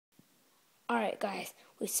Alright guys,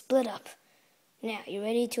 we split up. Now, you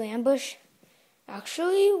ready to ambush?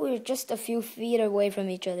 Actually, we're just a few feet away from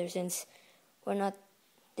each other since we're not...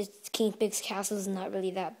 This King Pig's castle is not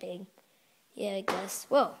really that big. Yeah, I guess.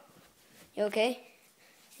 Whoa. You okay?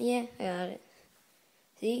 Yeah, I got it.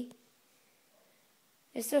 See?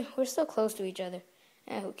 We're still close to each other.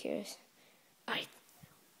 Who cares? Alright.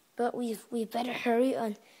 But we better hurry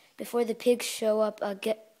on before the pigs show up.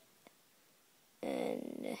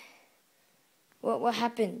 And what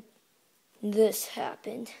happened? This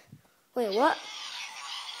happened. Wait, what?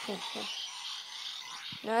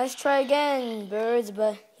 Now let's try again, birds,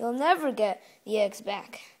 but you'll never get the eggs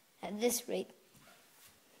back at this rate.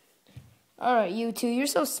 Alright, you two, you're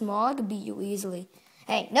so small, I could beat you easily.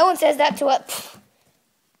 Hey, no one says that to us.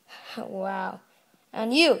 Wow.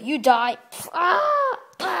 And you die. Oh,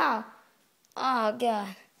 God.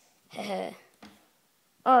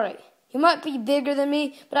 Alright, you might be bigger than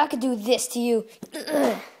me, but I could do this to you.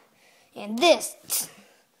 And this.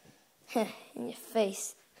 In your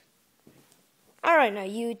face. Alright, now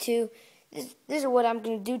you two. This is what I'm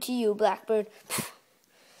going to do to you, Blackbird.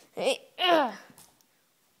 Hey,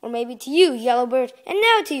 or maybe to you, Yellowbird. And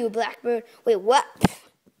now to you, Blackbird. Wait, what?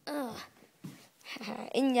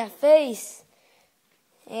 In your face.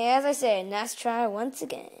 As I said, let's try once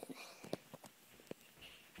again.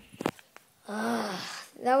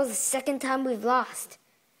 That was the second time we've lost.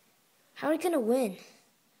 How are we going to win?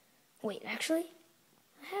 Wait, actually,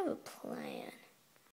 I have a plan.